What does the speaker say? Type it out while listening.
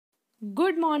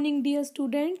Good morning, dear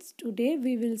students. Today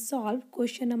we will solve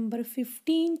question number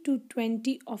 15 to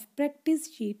 20 of practice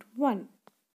sheet 1.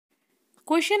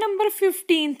 Question number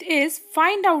 15 is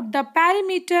find out the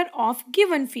perimeter of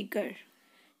given figure.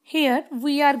 Here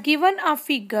we are given a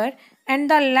figure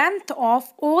and the length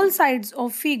of all sides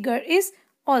of figure is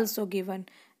also given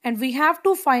and we have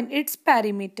to find its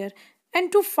perimeter.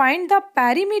 And to find the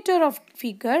perimeter of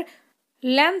figure,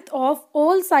 length of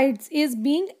all sides is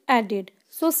being added.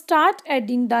 So start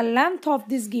adding the length of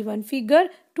this given figure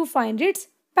to find its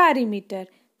perimeter.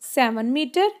 7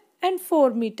 meter and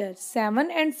 4 meter.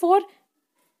 7 and 4,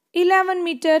 11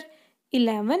 meter.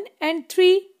 11 and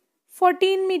 3,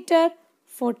 14 meter.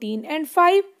 14 and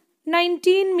 5,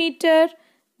 19 meter.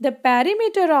 The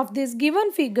perimeter of this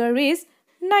given figure is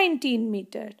 19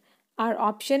 meter. Our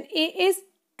option A is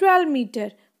 12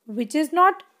 meter, which is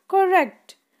not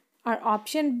correct. Our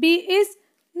option B is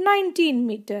 19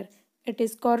 meter. It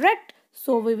is correct,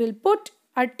 so we will put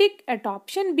a tick at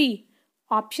option B.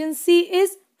 Option C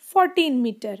is 14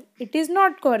 meter. It is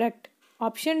not correct.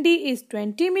 Option D is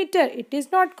 20 meter. It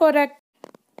is not correct.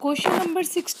 Question number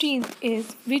 16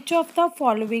 is which of the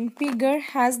following figure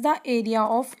has the area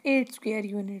of 8 square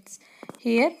units?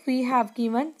 Here we have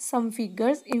given some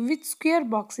figures in which square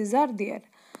boxes are there.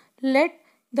 Let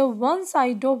the one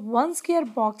side of one square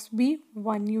box be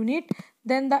 1 unit,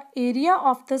 then the area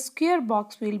of the square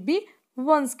box will be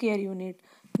 1 square unit.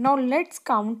 Now let's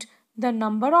count the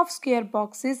number of square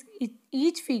boxes in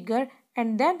each figure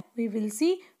and then we will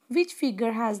see which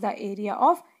figure has the area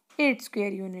of 8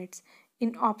 square units.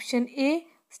 In option A,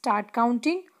 start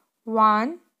counting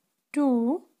 1,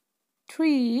 2,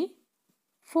 3,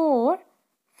 4,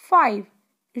 5.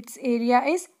 Its area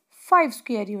is 5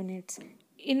 square units.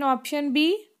 In option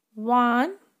B,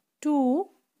 1, 2,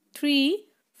 3,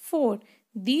 4.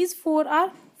 These 4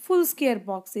 are full square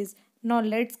boxes. Now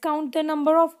let's count the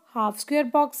number of half square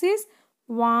boxes.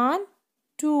 1,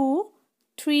 2,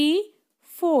 3,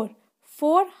 4.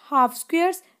 4 half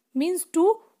squares means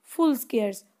 2 full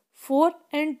squares. 4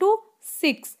 and 2,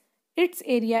 6. Its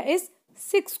area is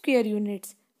 6 square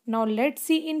units. Now let's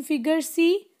see in figure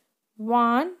C.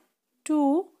 1,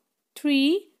 2,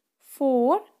 3,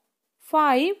 4,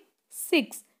 5,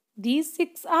 6. These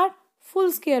 6 are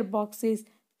full square boxes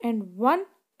and 1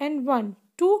 and 1,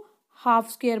 2 half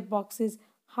square boxes.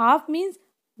 Half means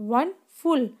 1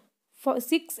 full. For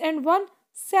 6 and 1,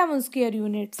 7 square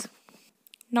units.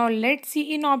 Now let's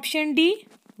see in option D.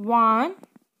 1,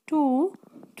 2,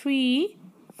 3,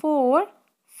 4,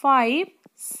 5,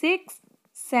 6,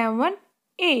 7,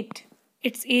 8.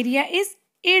 Its area is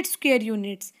 8 square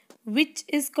units, which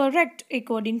is correct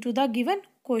according to the given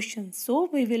question. So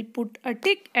we will put a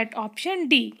tick at option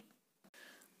D.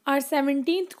 Our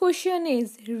 17th question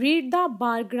is read the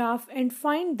bar graph and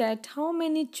find that how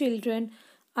many children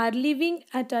are living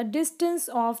at a distance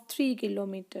of 3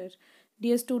 km.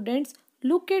 Dear students,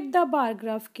 look at the bar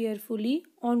graph carefully.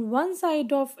 On one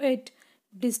side of it,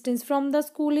 distance from the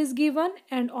school is given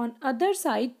and on other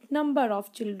side, number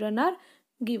of children are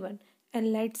given.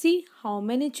 And let's see how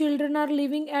many children are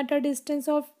living at a distance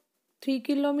of 3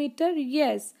 km.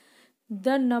 Yes,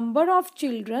 the number of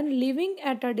children living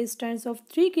at a distance of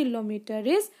 3 km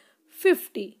is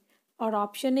 50. Or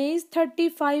option A is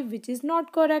 35, which is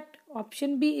not correct.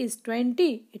 Option B is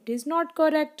 20. It is not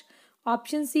correct.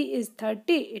 Option C is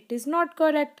 30. It is not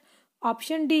correct.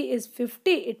 Option D is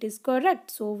 50. It is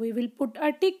correct. So we will put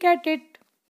a tick at it.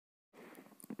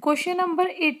 Question number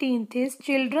 18 is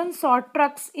children saw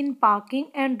trucks in parking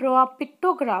and draw a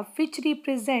pictograph which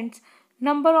represents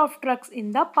number of trucks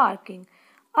in the parking.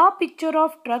 A picture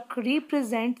of truck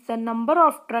represents the number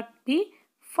of truck be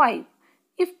 5.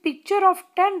 If picture of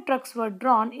 10 trucks were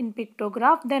drawn in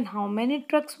pictograph, then how many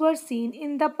trucks were seen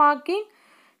in the parking?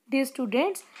 Dear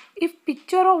students, if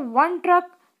picture of one truck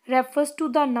refers to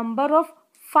the number of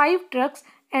 5 trucks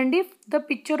and if the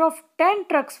picture of 10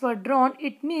 trucks were drawn,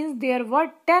 it means there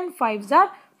were 10 fives are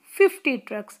 50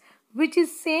 trucks, which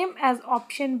is same as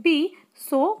option B.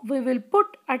 So we will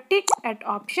put a tick at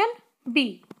option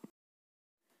B.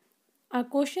 Our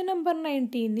question number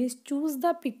 19 is choose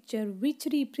the picture which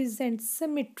represents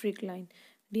symmetric line.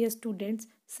 Dear students,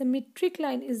 symmetric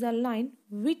line is a line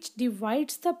which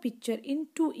divides the picture in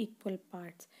two equal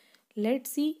parts.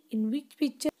 Let's see in which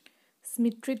picture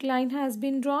symmetric line has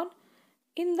been drawn.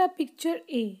 In the picture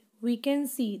A, we can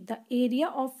see the area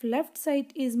of left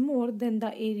side is more than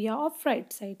the area of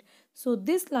right side. So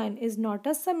this line is not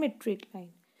a symmetric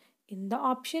line. In the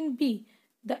option B,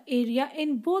 the area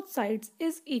in both sides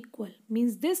is equal,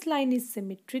 means this line is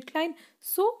symmetric line.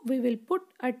 So we will put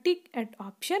a tick at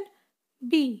option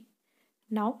B.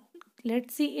 Now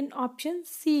Let's see in option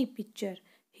C picture.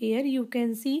 Here you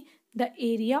can see the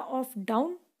area of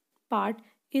down part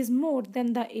is more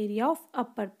than the area of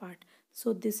upper part.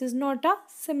 So this is not a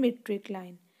symmetric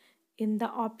line. In the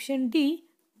option D,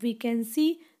 we can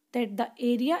see that the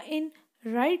area in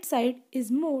right side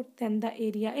is more than the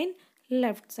area in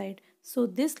left side. So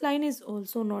this line is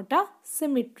also not a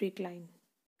symmetric line.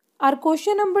 Our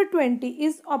question number 20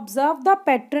 is observe the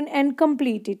pattern and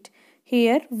complete it.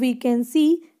 Here we can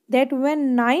see that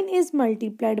when 9 is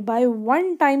multiplied by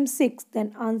 1 times 6,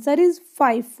 then answer is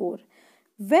 54.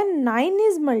 When 9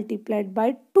 is multiplied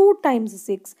by 2 times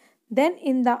 6, then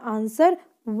in the answer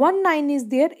 1 9 is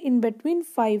there in between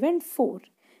 5 and 4.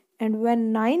 And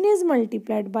when 9 is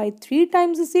multiplied by 3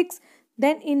 times 6,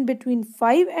 then in between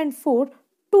 5 and 4,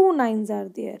 2 nines are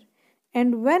there.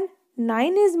 And when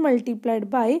 9 is multiplied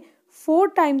by 4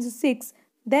 times 6,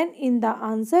 then in the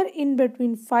answer in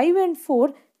between 5 and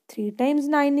 4, 3 times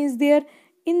 9 is there.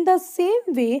 In the same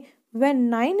way, when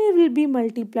 9 will be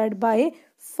multiplied by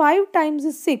 5 times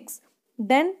 6,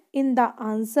 then in the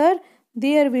answer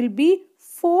there will be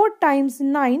 4 times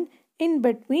 9 in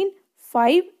between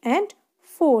 5 and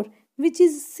 4, which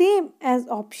is same as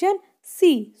option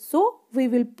C. So we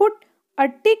will put a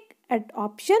tick at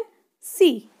option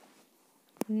C.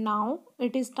 Now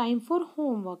it is time for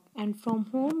homework, and from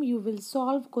home you will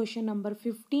solve question number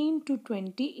 15 to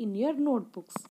 20 in your notebooks.